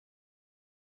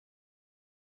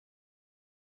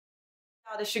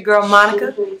It's your girl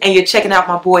Monica, and you're checking out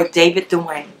my boy David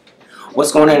Dwayne.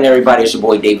 What's going on, everybody? It's your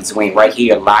boy David Dwayne right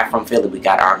here, live from Philly. We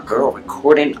got our girl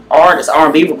recording artist,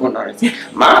 R&B recording artist,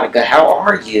 Monica. How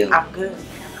are you? I'm good.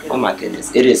 Oh my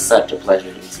goodness, it is such a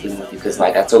pleasure to be speaking with you because,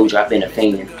 like I told you, I've been a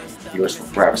fan of yours for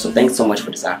forever. So thanks so much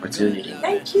for this opportunity.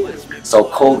 Thank you. So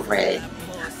Code Red,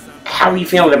 how are you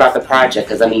feeling about the project?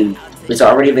 Because I mean, it's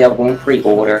already available on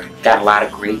pre-order. Got a lot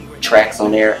of great tracks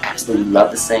on there. Absolutely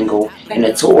love the single. And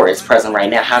the tour is present right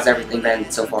now. How's everything been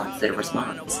so far in the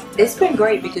response? It's been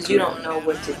great because you don't know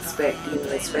what to expect,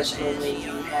 especially when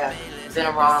you have been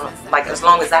around, like as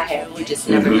long as I have, you just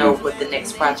never know what the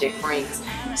next project brings.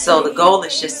 So the goal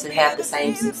is just to have the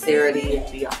same sincerity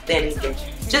and be authentic and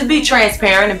just be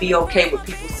transparent and be okay with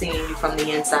people seeing you from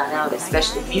the inside out,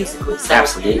 especially musically. So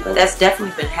Absolutely. That's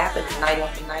definitely been happening night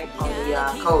after night on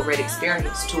the Code Red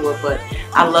Experience tour. But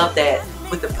I love that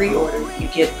with the pre-order, you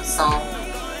get a song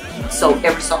so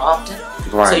every so often.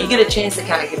 Right. So you get a chance to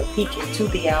kind of get a peek into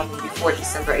the album before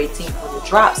December 18th when it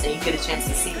drops, and you get a chance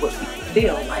to see what people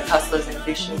feel, like Hustlers and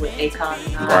Vision with Akon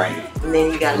and I. Right. And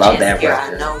then you got a Love chance to hear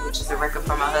record. I Know, which is a record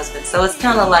from my husband. So it's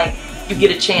kind of like you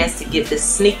get a chance to get this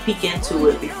sneak peek into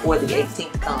it before the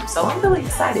 18th comes. So I'm really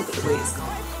excited with the way it's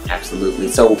going. Absolutely.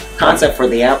 So, concept for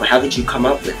the album, how did you come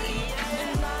up with it?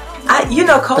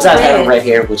 Code Besides Red. having red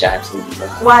hair, which I absolutely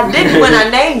love. Well, I didn't when I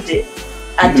named it.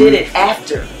 I did it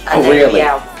after I named the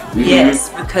album. Yes,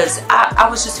 because I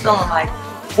was just feeling like,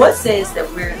 what says that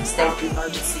we're in a state of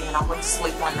emergency and I went to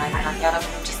sleep one night and I got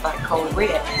up and just like Code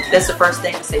Red. That's the first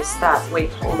thing to say, stop, wait,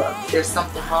 hold up, there's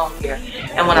something wrong here.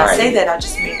 And when I say that, I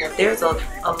just mean that there's a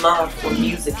love for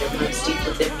music that runs deep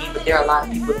within me, but there are a lot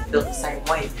of people that feel the same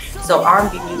way. So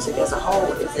R&B music as a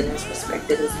whole isn't as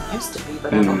respected as it used to be,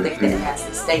 but I don't think that it has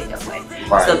to stay that way.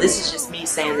 Right. So this is just me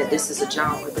saying that this is a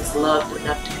genre that's loved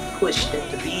enough to be pushed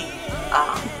and to be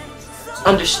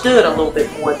understood a little bit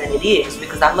more than it is,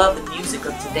 because I love the music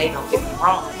of today, don't get me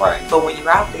wrong. Right. But when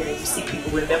you're out there and you see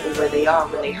people remember where they are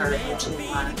when they heard Angel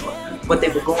Line, or what they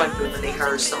were going through when they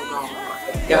heard So Long,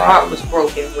 or their heart was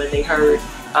broken when they heard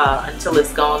Until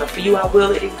It's Gone, or For You I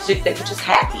Will, they were just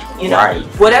happy, Right.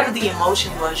 Whatever the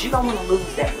emotion was, you don't want to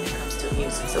lose that when it comes to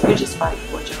music, so we're just fighting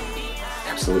for it.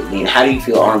 Absolutely. And how do you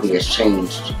feel R&B has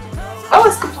changed? Oh,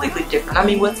 it's completely different. I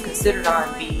mean, what's considered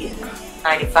R&B in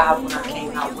 95 when I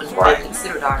came out wouldn't be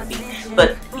considered R&B.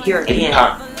 But here again,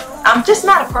 I'm just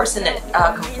not a person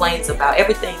that complains about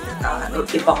everything.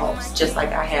 Evolves just like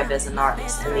I have as an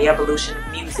artist, and the evolution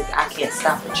of music I can't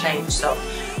stop or change. So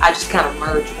I just kind of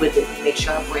merge with it and make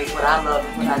sure I bring what I love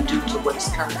and what I do to what is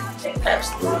current.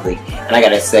 Absolutely. And I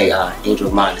gotta say, Angel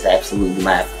of Mine is absolutely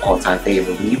my all-time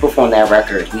favorite. When you perform that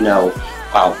record,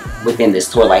 within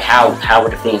this tour, like how are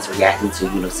the fans reacting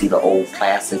to see the old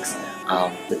classics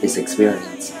with this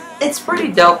experience? It's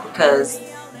pretty dope because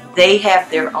they have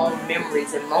their own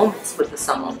memories and moments with the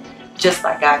song, just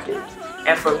like I do.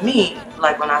 And for me,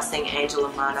 like when I sing Angel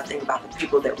of Mine, I think about the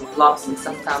people that we've lost, and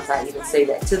sometimes I even say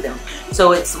that to them.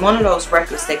 So it's one of those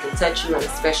records that can touch you in a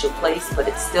special place, but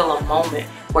it's still a moment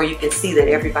where you can see that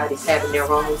everybody's having their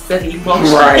own set of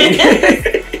emotions.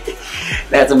 Right.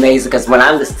 That's amazing, because when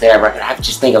I listen to that record, I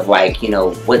just think of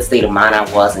what state of mind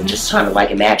I was, and just trying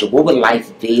to imagine what would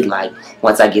life be like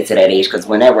once I get to that age. Because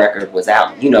when that record was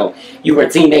out, you were a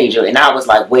teenager, and I was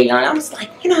way young. I was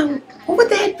like, what would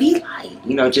that be like?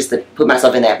 Just to put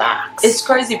myself in that box. It's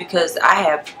crazy because I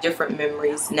have different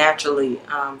memories naturally.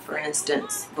 For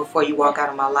instance, before you walk out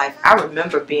of my life, I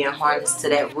remember being harnessed to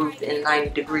that roof in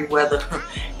 90-degree weather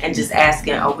and just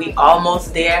asking, are we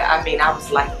almost there? I mean, I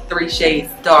was like 3 shades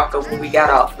darker when we got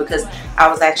off, because I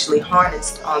was actually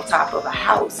harnessed on top of a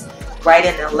house right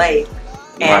in LA.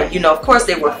 And, of course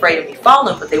they were afraid of me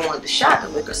falling, but they wanted the shot to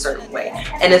look a certain way.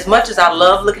 And as much as I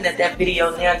love looking at that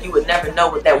video now, you would never know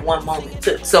what that one moment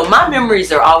took. So my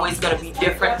memories are always going to be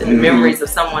different than the memories of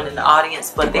someone in the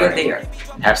audience, but they're there.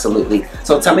 Absolutely.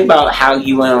 So tell me about how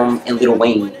you and Lil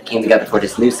Wayne came together for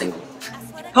this new single.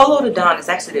 Polo the Don is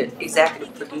actually the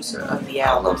executive producer of the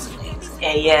album.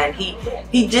 And yeah, and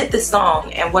he did the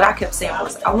song, and what I kept saying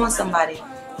was, I want somebody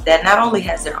that not only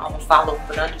has their own following,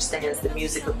 but understands the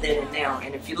music of then and now.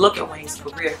 And if you look at Wayne's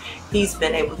career, he's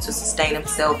been able to sustain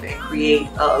himself and create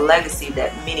a legacy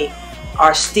that many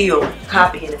are still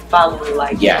copying and following.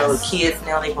 Like, the kids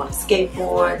now, they want to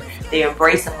skateboard, they're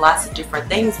embracing lots of different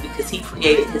things because he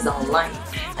created his own lane.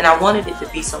 And I wanted it to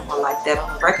be someone like that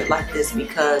on a record like this,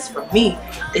 because for me,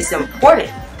 it's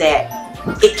important that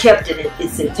it kept it in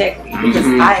its integrity, because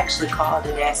I actually called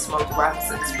and asked Smokey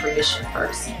Robinson's permission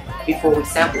first before we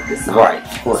sampled this song. Right,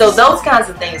 of course. So those kinds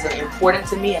of things are important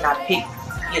to me, and I picked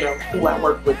you know, who I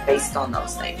work with based on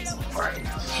those things. Right.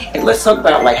 And let's talk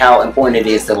about like how important it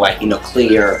is to like, you know,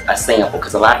 clear a sample,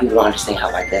 because a lot of people don't understand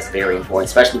how like that's very important,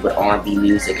 especially with R&B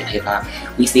music and hip hop.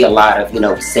 We see a lot of, you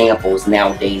know, samples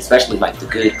nowadays, especially like the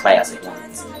good classic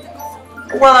ones.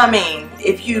 Well, I mean,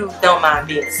 if you don't mind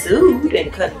being sued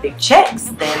and cutting big checks,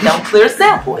 then don't clear a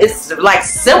sample. It's like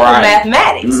simple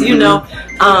mathematics, you know.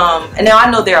 And now I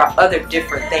know there are other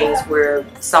different things where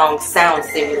songs sound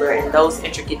similar and those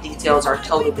intricate details are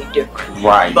totally different.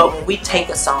 Right. But when we take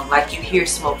a song, like you hear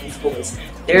Smokey's voice,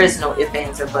 there is no ifs,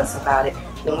 ands, or buts about it.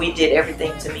 When we did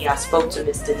Everything to Me, I spoke to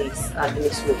Miss Denise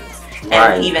Williams.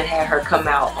 And even had her come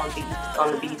out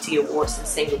on the BET Awards and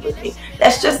sing it with me.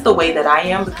 That's just the way that I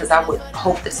am, because I would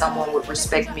hope that someone would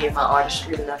respect me and my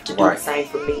artistry enough to do the same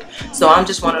for me. So I'm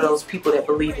just one of those people that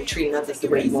believe in treating others the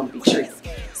way you want to be treated.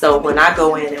 So when I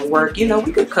go in and work, you know,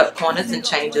 we could cut corners and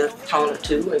change a tone or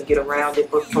two and get around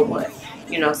it, but for what?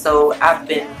 You know, so I've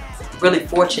been really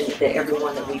fortunate that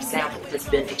everyone that we've sampled has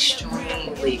been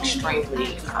extremely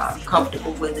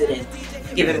comfortable with it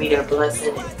and giving me their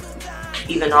blessing, and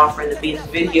even offering to be in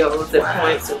videos at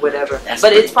points or whatever.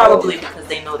 But it's probably because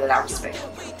they know that I respect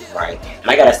them. Right. And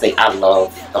I gotta say, I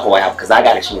love the whole album because I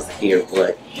got a chance to hear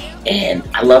it, and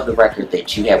I love the record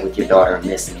that you have with your daughter,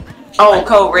 Missy. Oh, like,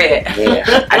 Code Red.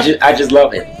 Yeah, I just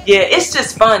love it. Yeah, it's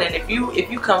just fun, and if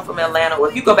you come from Atlanta, or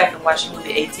if you go back and watch the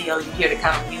movie ATL, you hear the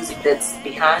kind of music that's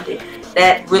behind it.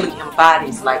 That really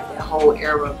embodies like that whole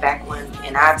era back when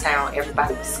in our town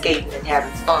everybody was skating and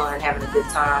having fun, having a good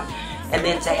time. And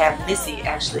then to have Missy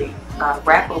actually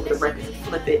rap over the record and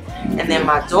flip it. And then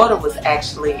my daughter was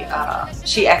actually,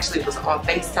 she actually was on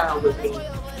FaceTime with me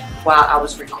while I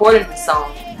was recording the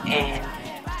song. And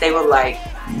they were like,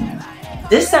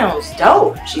 this sounds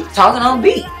dope. She was talking on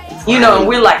beat. You know, and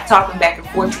we're like talking back and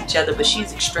forth to each other, but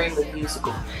she's extremely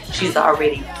musical. She's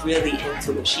already really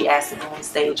into it. She asks to go on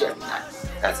stage every night.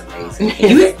 That's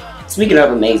amazing. Speaking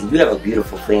of amazing, you have a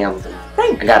beautiful family.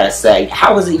 I gotta say,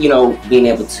 how is it, you know, being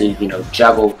able to, you know,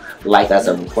 juggle life as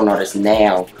a recording artist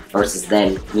now versus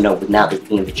then, you know, now that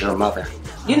being that you're a mother?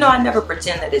 You know, I never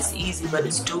pretend that it's easy, but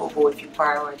it's doable if you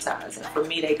prioritize. And for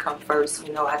me, they come first.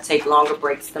 You know, I take longer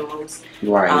breaks than most.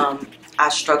 Right. I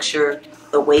structure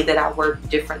the way that I work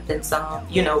different than some,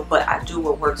 you know, but I do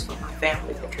what works for my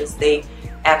family because they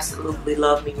absolutely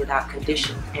love me without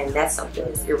condition, and that's something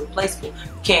that's irreplaceable.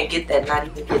 You can't get that not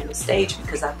even getting the stage,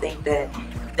 because I think that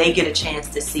they get a chance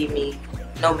to see me,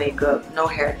 no makeup, no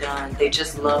hair done. They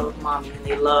just love mommy and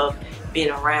they love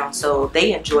being around. So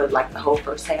they enjoyed like the whole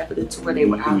first half of the tour. They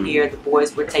were out here, the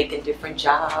boys were taking different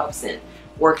jobs and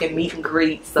working meet and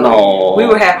greets, so we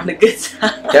were having a good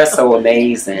time. That's so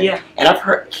amazing. Yeah. And I've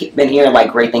been hearing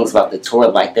like great things about the tour.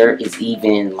 Like there is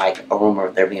even like a rumor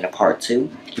of there being a part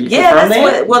 2. Yeah,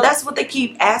 that's what they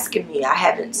keep asking me. I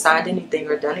haven't signed anything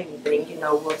or done anything. You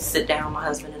know, we'll sit down, my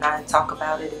husband and I, and talk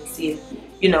about it and see,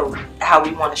 you know, how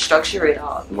we want to structure it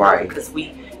all. Right. Because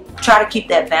we try to keep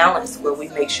that balance where we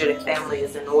make sure that family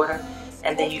is in order.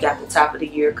 And then you got the top of the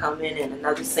year coming and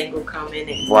another single coming.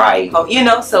 And, you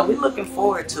know, so we're looking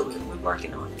forward to it. We're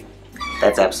working on it.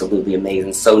 That's absolutely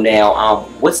amazing. So now,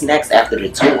 what's next after the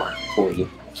tour for you?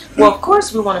 Well, of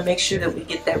course, we want to make sure that we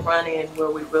get that run in where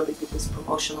we really get this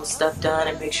promotional stuff done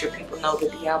and make sure people know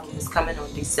that the album is coming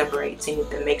on December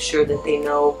 18th, and make sure that they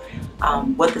know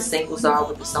what the singles are,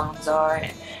 what the songs are.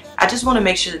 And I just want to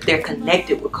make sure that they're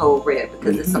connected with Code Red,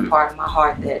 because it's a part of my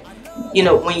heart that, you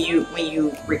know, when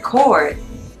you record,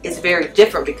 it's very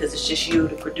different because it's just you,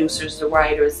 the producers, the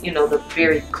writers, you know, the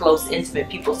very close, intimate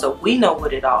people. So we know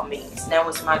what it all means. Now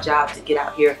it's my job to get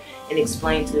out here and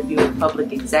explain to the viewing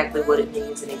public exactly what it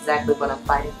means and exactly what I'm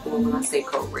fighting for when I say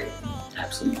Code Red.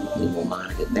 Absolutely. Well,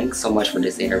 Monica, thanks so much for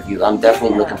this interview. I'm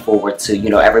definitely looking forward to, you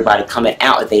know, everybody coming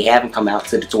out. If they haven't come out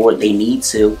to the tour, they need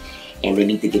to. And they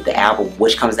need to get the album,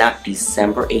 which comes out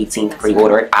December 18th.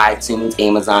 Pre-order it, iTunes,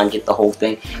 Amazon, get the whole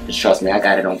thing. Just trust me, I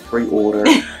got it on pre-order,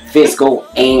 physical,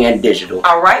 and digital.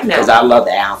 All right now. Because I love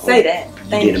the album. Say that.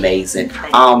 You did amazing.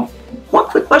 One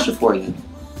quick question for you.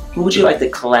 Who would you like to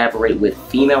collaborate with,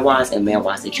 female-wise and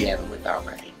male-wise, that you haven't with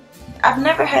already? I've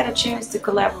never had a chance to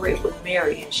collaborate with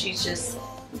Mary, and she's just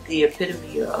the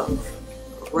epitome of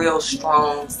real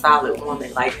strong, solid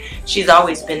woman. Like, she's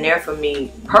always been there for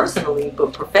me personally,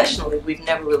 but professionally we've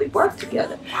never really worked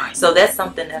together. So that's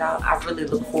something that I really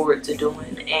look forward to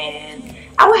doing. And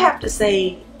I would have to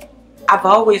say I've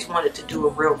always wanted to do a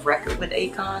real record with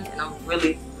Akon, and I'm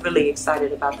really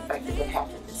excited about the fact that it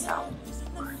happened this album.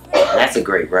 That's a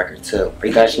great record too. Are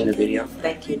you guys seeing the video?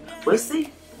 Thank you. We'll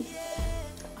see.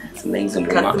 That's amazing.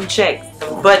 Cut them checks,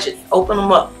 them budgets, open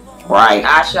them up. Right.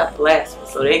 I shot the last one,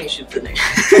 so they can shoot the next.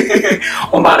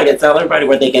 Well, Monica, tell everybody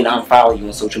where they can follow you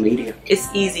on social media. It's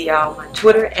easy, y'all. My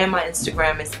Twitter and my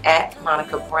Instagram is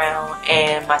 @MonicaBrown,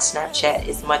 and my Snapchat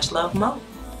is MuchLoveMo.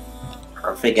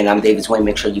 Perfect. And I'm David Dwayne.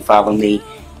 Make sure you follow me,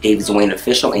 David Dwayne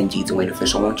Official, and D Dwayne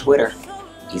Official on Twitter.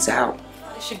 Peace out.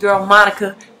 It's your girl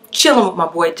Monica, chilling with my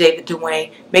boy David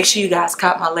Dwayne. Make sure you guys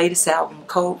cop my latest album,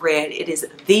 Code Red. It is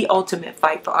the ultimate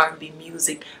fight for R&B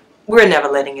music. We're never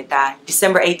letting it die.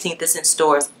 December 18th is in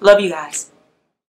stores. Love you guys.